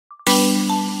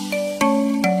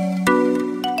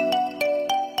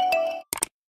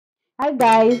Hi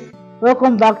guys,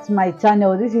 welcome back to my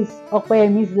channel. This is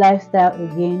Opeyemi's lifestyle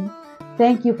again.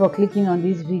 Thank you for clicking on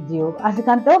this video. As you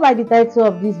can tell by the title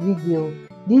of this video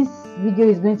is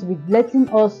going to be letting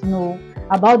us know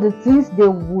about the things they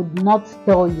would not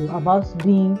tell you about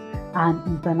being an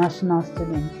international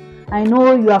student. I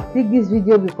know you have clicked this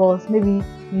video because maybe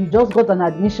you just got an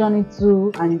admission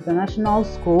into an international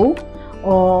school,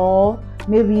 or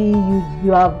maybe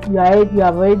you have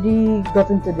already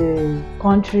gotten to the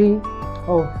country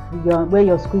of where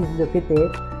your school is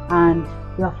located and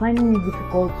you are finding it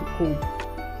difficult to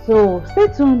cope. So stay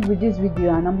tuned with this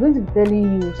video, and I'm going to be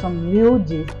telling you some real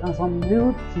gist and some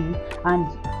real tea, and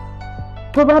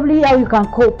probably how you can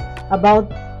cope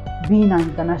about being an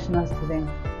international student.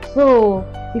 So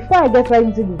before I get right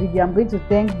into the video, I'm going to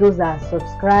thank those that are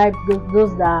subscribed,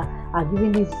 those that are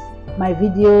giving my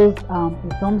videos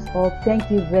a thumbs up.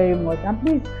 Thank you very much, and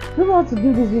please remember to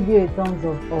give this video a thumbs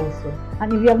up also.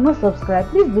 And if you have not subscribed,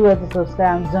 please do well to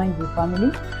subscribe and join the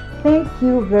family. Thank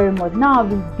you very much. Now I'll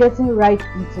be getting right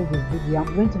into the video.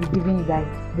 I'm going to be giving you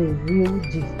guys the real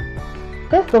gist.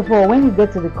 First of all, when you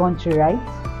get to the country, right,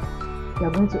 you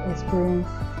are going to experience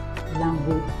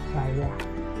language barrier.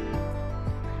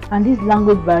 And this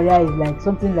language barrier is like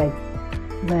something like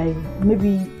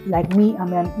maybe like me,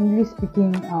 I'm an English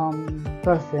speaking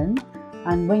person,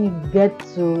 and when you get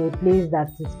to a place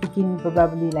that is speaking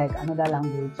probably like another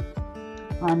language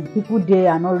and people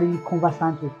there are not really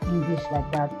conversant with English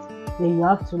like that, then you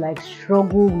have to like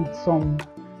struggle with some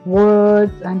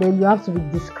words, and then you have to be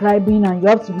describing, and you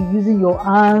have to be using your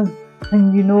hands,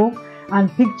 and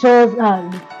and pictures.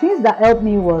 Things that helped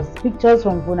me was pictures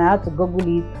from phone. I had to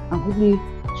Google it and quickly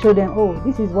show them, oh,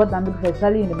 this is what I'm looking for,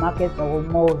 especially in the market or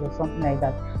malls or something like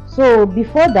that. So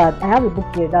before that, I have a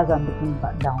book here that's I'm looking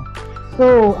back down.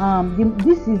 So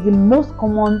this is the most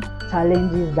common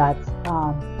challenges that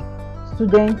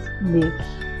students make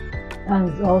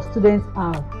or students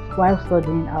have while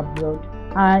studying abroad,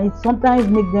 and it sometimes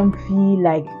makes them feel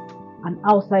like an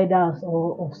outsider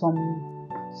or of some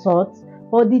sort.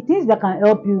 But the things that can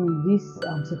help you in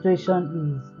this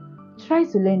situation is try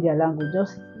to learn their language,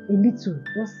 just a little,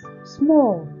 just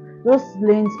small, just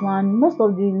learn one. Most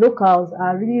of the locals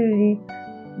are really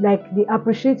like, they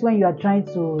appreciate when you are trying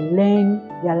to learn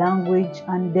their language,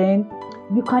 and then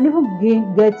you can even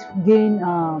gain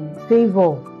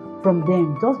favor from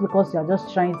them just because you are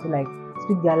just trying to like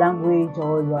speak their language,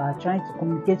 or you are trying to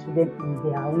communicate with them in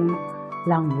their own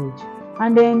language.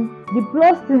 And then the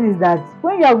plus thing is that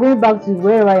when you are going back to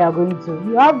wherever you are going to,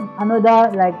 you have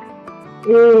another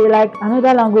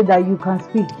another language that you can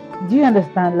speak. Do you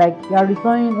understand? Like, you are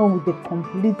returning home with a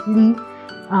completely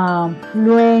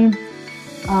fluent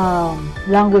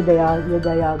language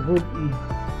that you are good in.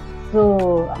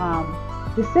 So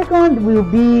the second will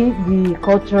be the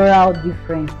cultural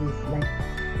differences. Like,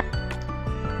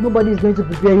 nobody is going to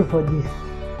prepare you for this.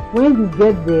 When you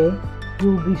get there,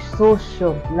 you will be so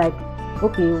shocked. Like,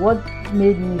 okay, what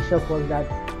made me shocked was that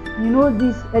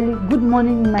this early good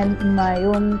morning in my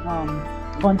own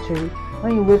country,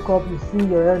 when you wake up, you see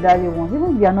your elderly ones.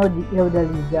 Even if they are not the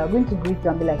elderly, they are going to greet you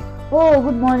and be like, oh,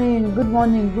 good morning, good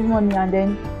morning, good morning. And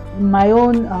then in my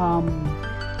own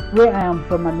where I am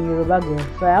from, I'm a Yoruba girl,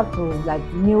 so I have to like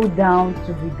kneel down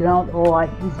to the ground, or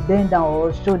at least bend down,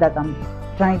 or show that I'm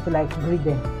trying to like greet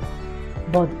them.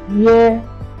 But yeah,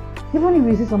 even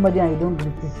if you see somebody and you don't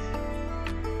greet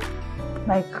it,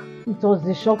 like, it was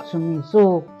a shock to me.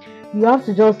 So you have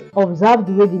to just observe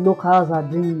the way the locals are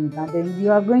doing it, and then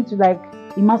you are going to like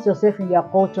immerse yourself in their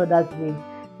culture that way.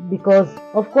 Because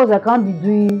of course I can't be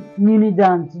doing mini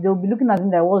dance, they'll be looking at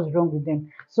me like, what's wrong with them?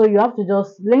 So you have to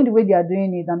just learn the way they are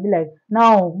doing it and be like,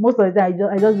 now most of the time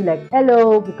I just be like,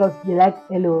 hello, because they like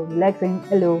hello, they like saying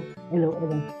hello, hello,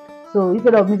 hello. So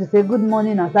instead of me to say good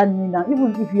morning and start kneeling down,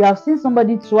 even if you have seen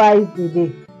somebody twice a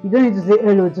day, you don't need to say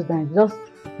hello 2 times. Just,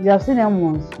 if you have seen them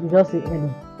once, you just say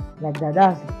hello, like that.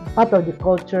 That's part of the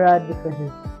cultural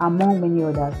differences among many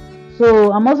others.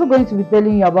 So I'm also going to be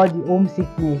telling you about the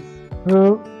homesickness.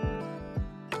 Bro,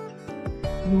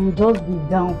 you will just be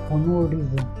down for no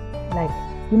reason. Like,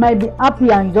 you might be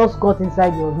happy and you just got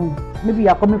inside your room. Maybe you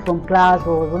are coming from class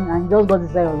or something and you just got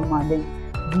inside your room, and then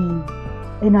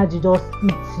the energy just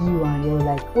eats you, and you're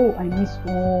like, oh, I miss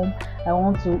home, I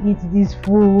want to eat this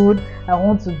food, I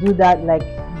want to do that. Like,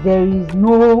 there is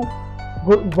no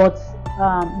good, but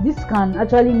this can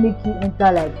actually make you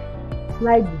enter like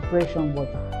slight depression. But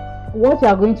what you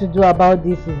are going to do about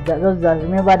this is that just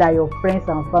remember that your friends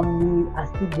and family are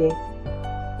still there,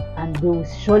 and they will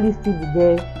surely still be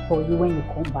there for you when you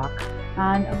come back.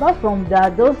 And apart from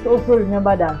that, just also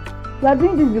remember that you are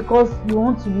doing this because you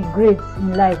want to be great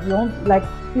in life. You want, like,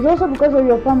 it's also because of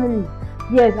your family.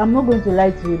 yes, I'm not going to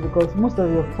lie to you, because most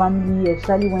of your family,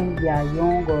 especially when they are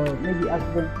young or maybe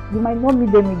accident, you might not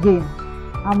meet them again.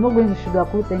 I'm not going to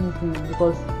sugarcoat anything,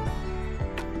 because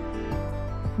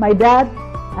my dad,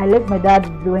 I left my dad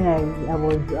when I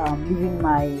was leaving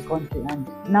my country, and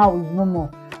now he's no more.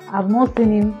 I've not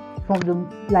seen him from the,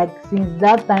 like, since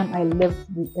that time I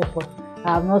left the airport.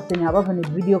 I have not seen him apart from the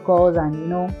video calls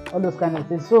and all those kind of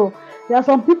things. So there are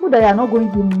some people that are not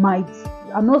going to might.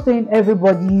 I'm not saying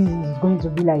everybody is going to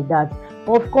be like that.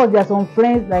 Of course, there are some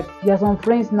friends, like there are some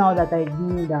friends now that I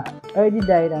knew that already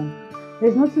died, and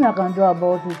there's nothing I can do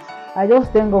about it. I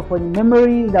just thank God for the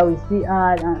memories that we still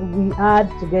had and we had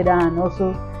together, and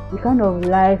also the kind of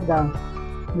life that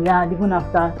we had even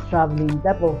after traveling, the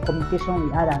type of communication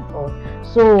we had and all.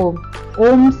 So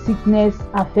homesickness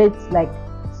affects like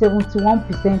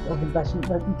 71% of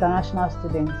international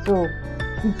students. So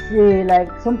it's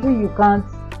like something you can't.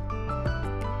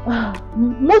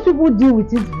 Most people deal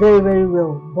with it very very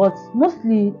well, but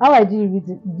mostly how I deal with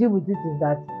it is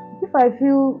that if I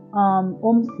feel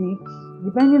homesick,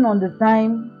 depending on the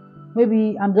time,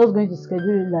 maybe I'm just going to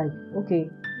schedule it like, okay,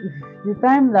 if the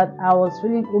time that I was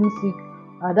feeling homesick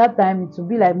at that time, it will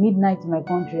be like midnight in my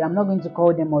country, I'm not going to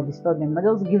call them or disturb them. I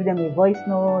just give them a voice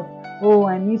note. Oh,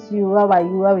 I miss you, how are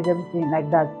you, how is everything, like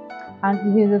that.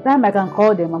 And if it's the time I can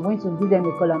call them, I'm going to give them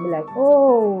a call and be like,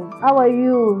 oh, how are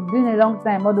you, been a long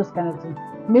time, all those kind of things.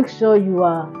 Make sure you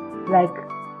are like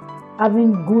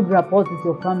having good rapport with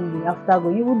your family after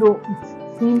going, even though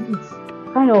it seems it's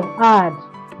kind of hard,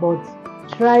 but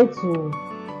try to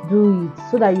do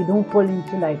it so that you don't fall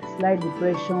into like slight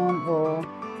depression, or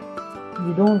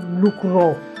you don't look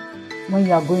rough when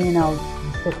you are going out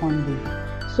the second day.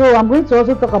 So I'm going to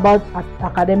also talk about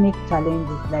academic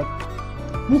challenges. Like,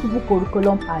 these people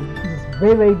curriculum is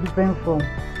very very different from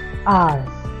ours.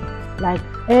 Like,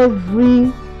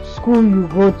 every school you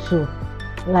go to,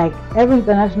 like every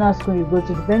international school you go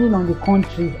to, depending on the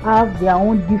countries, have their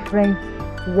own different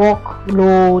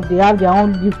workload, they have their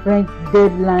own different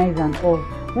deadlines and all.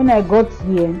 When I got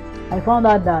here, I found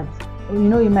out that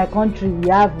in my country we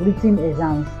have written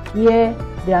exams. Here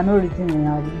they are not written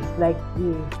exams. It's like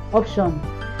the option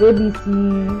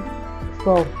ABC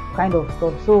stuff, kind of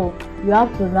stuff. So you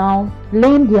have to now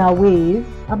learn their ways.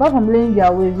 Apart from learning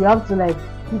their ways, you have to, like,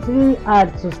 it's really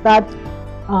hard to start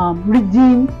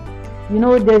reading.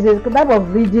 There's a type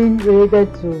of reading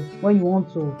related to when you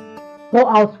want to pour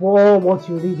out all what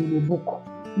you read in a book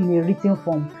in a written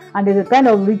form, and there's a kind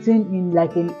of written in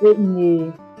like in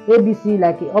a ABC,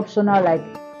 like a optional, like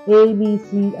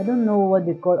ABC, I don't know what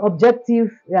they call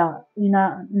objective, in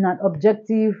an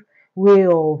objective way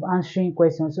of answering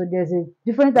questions. So there's a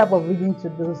different type of reading to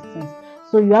those things.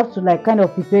 So you have to like kind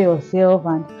of prepare yourself.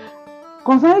 And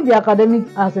concerning the academic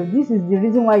aspect, this is the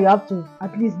reason why you have to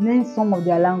at least learn some of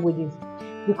their languages,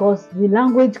 because the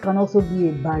language can also be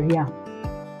a barrier.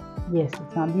 Yes,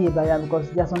 it can be a barrier, because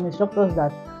there are some instructors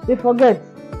that they forget,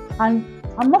 and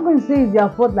I'm not going to say it's their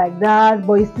fault like that,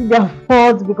 but it's still their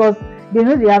fault, because they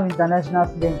know they have international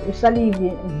students. Especially if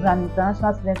an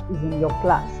international student is in your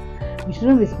class, you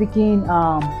shouldn't be speaking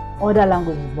other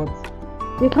languages, but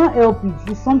they can't help it.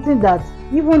 It's something that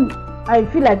even I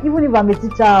feel like, even if I'm a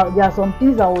teacher, there are some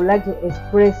things I would like to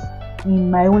express in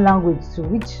my own language too,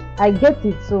 which I get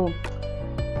it. So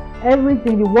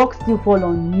everything, the work still fall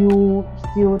on you,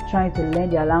 still trying to learn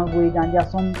their language. And there are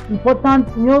some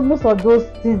important, most of those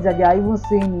things that they are even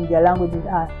saying in their languages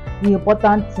are the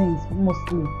important things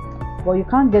mostly, but you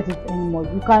can't get it anymore.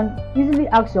 You can easily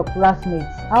ask your classmates.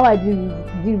 How I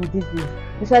deal with it is,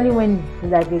 especially when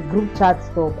it's like a group chat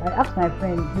stuff, I ask my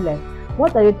friend, be like,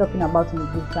 what are you talking about in the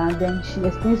group chat? And then she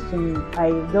explains to me.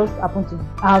 I just happen to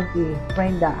have a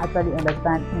friend that actually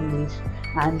understands English,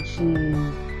 and she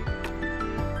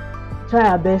try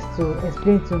her best to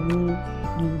explain to me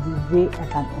in the way I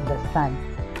can understand.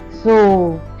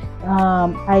 So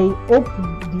I hope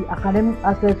the academic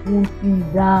aspect won't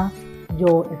hinder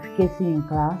your efficacy in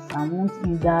class and won't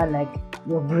hinder like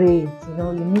your grades.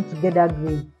 You need to get that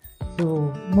grade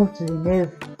to move to the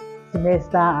next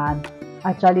semester and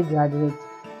actually graduate.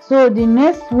 So the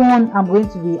next one I'm going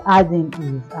to be adding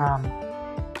is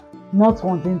not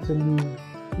wanting to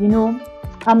leave.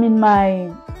 I'm in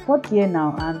my 4th year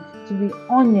now, and to be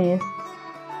honest,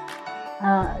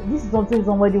 this is something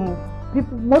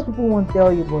most people won't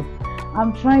tell you, but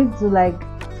I'm trying to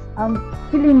I'm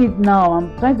feeling it now.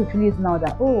 I'm trying to feel it now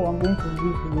that, oh, I'm going to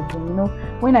leave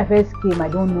Philippines. When I first came, I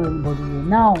don't know anybody here.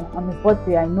 Now I'm in 4th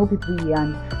year, I know people here,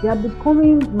 and they are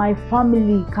becoming my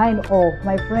family, kind of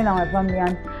my friend and my family.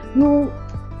 And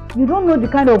you don't know the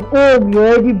kind of home you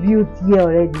already built here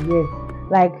already. Yes,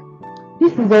 like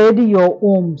this is already your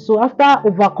home. So after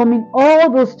overcoming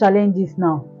all those challenges,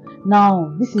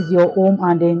 now this is your home,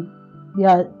 and then they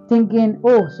are thinking,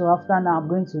 oh, so after now I'm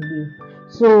going to leave.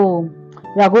 So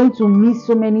you are going to miss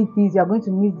so many things. You are going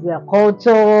to miss their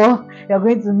culture, you are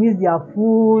going to miss their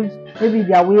food, maybe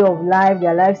their way of life,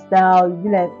 their lifestyle. You'll be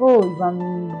like, oh,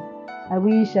 if I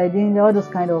wish I didn't, all those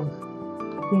kind of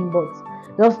thing. But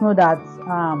just know that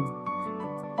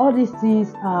all these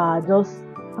things are just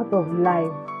part of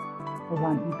life of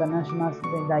an international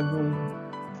student, that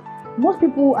most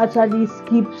people actually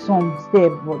skip some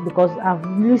steps, because I've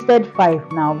listed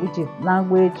 5 now, which is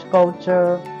language,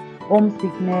 culture,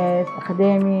 homesickness,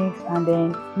 academics, and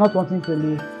then not wanting to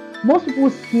leave. Most people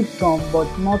skip some, but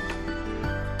not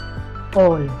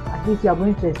all. At least you are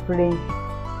going to experience,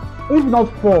 if not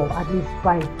 4, at least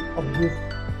 5 of these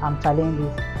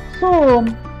challenges. So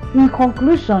in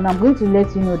conclusion, I'm going to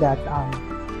let you know that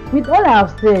with all I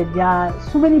have said, there are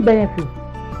so many benefits.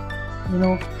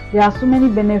 There are so many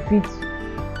benefits.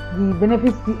 The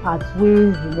benefits still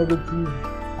outweighs the negative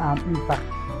impact,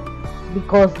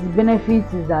 because the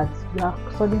benefits is that you are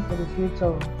studying for the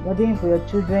future, you are doing it for your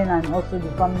children and also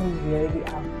the families you already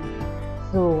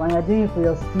have. So, and you are doing it for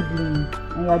your siblings,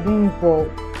 and you are doing it for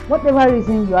whatever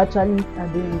reason you actually are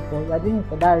doing it for. You are doing it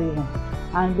for that reason,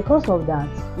 and because of that,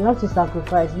 you have to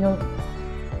sacrifice.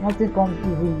 Nothing comes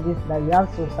easy in this life. You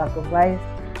have to sacrifice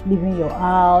leaving your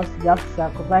house, you have to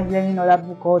sacrifice learning other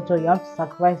people's culture, you have to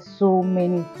sacrifice so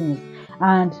many things.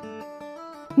 And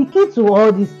the key to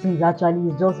all these things actually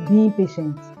is just being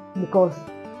patient, because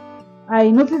I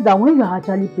noticed that when you're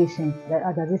actually patient,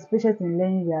 that is patient in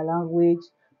learning their language,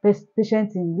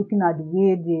 patient in looking at the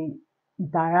way they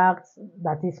interact,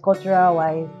 that is cultural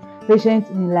wise, patient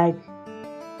in like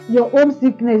your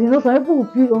homesickness. Some people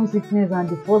will feel homesickness, and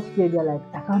the first year they're like,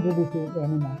 I can't do this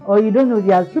anymore. Or you don't know,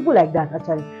 there's people like that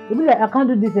actually. They'll be like, I can't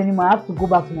do this anymore, I have to go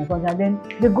back to my country. And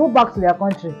then they go back to their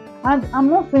country. And I'm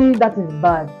not saying that is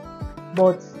bad,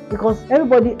 but because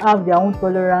everybody have their own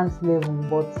tolerance level.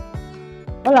 But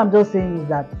all I'm just saying is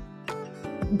that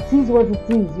it is what it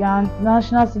is. You're an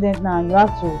international student now, and you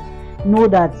have to know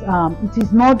that it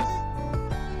is not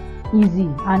easy,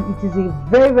 and it is a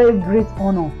very, very great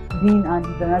honor being an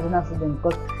international student,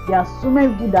 because there are so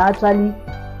many people that actually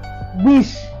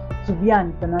wish to be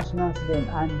an international student,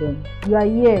 and then you are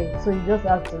here. So you just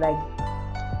have to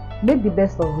make the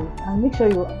best of it, and make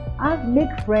sure you make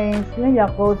friends, learn their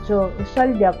culture,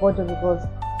 especially their culture, because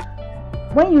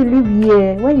when you live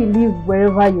here, when you live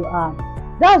wherever you are,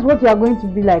 that's what you are going to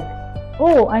be like.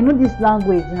 Oh, I know this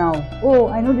language now. Oh,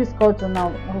 I know this culture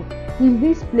now. Oh, in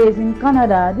this place, in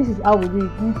Canada, this is how we do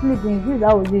it. In Philippines, this is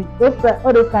how we do it.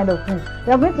 All those kind of things.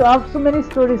 You are going to have so many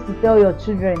stories to tell your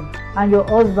children and your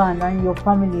husband and your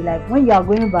family. Like when you are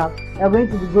going back, you are going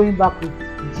to be going back with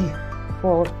gist.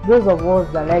 For those of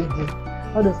us that like gist,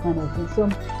 all those kind of things. So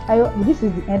this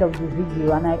is the end of the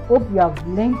video, and I hope you have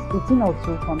learned a thing or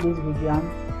two from this video.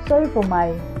 I'm sorry for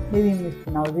my maybe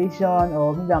mispronunciation,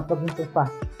 or maybe I'm talking too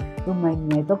fast. Don't mind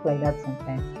me, I talk like that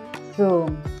sometimes. So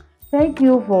thank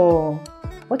you for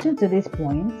watching to this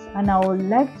point, and I would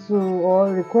like to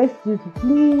request you to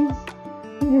please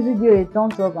give this video a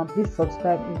thumbs up, and please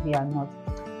subscribe if you are not.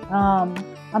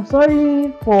 I'm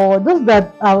sorry for those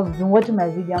that have been watching my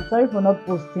video. I'm sorry for not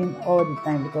posting all the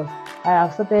time, because I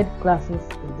have started classes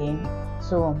again,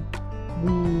 so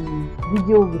the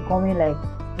video will be coming like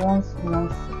once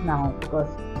now, because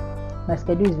my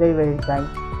schedule is very, very tight,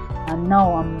 and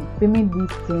now I'm filming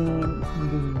this thing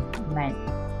in the night,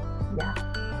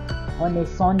 on a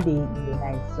Sunday in the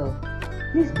night. So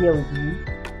please bear with me.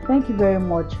 Thank you very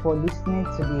much for listening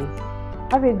to this.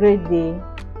 Have a great day.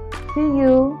 See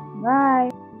you. Bye.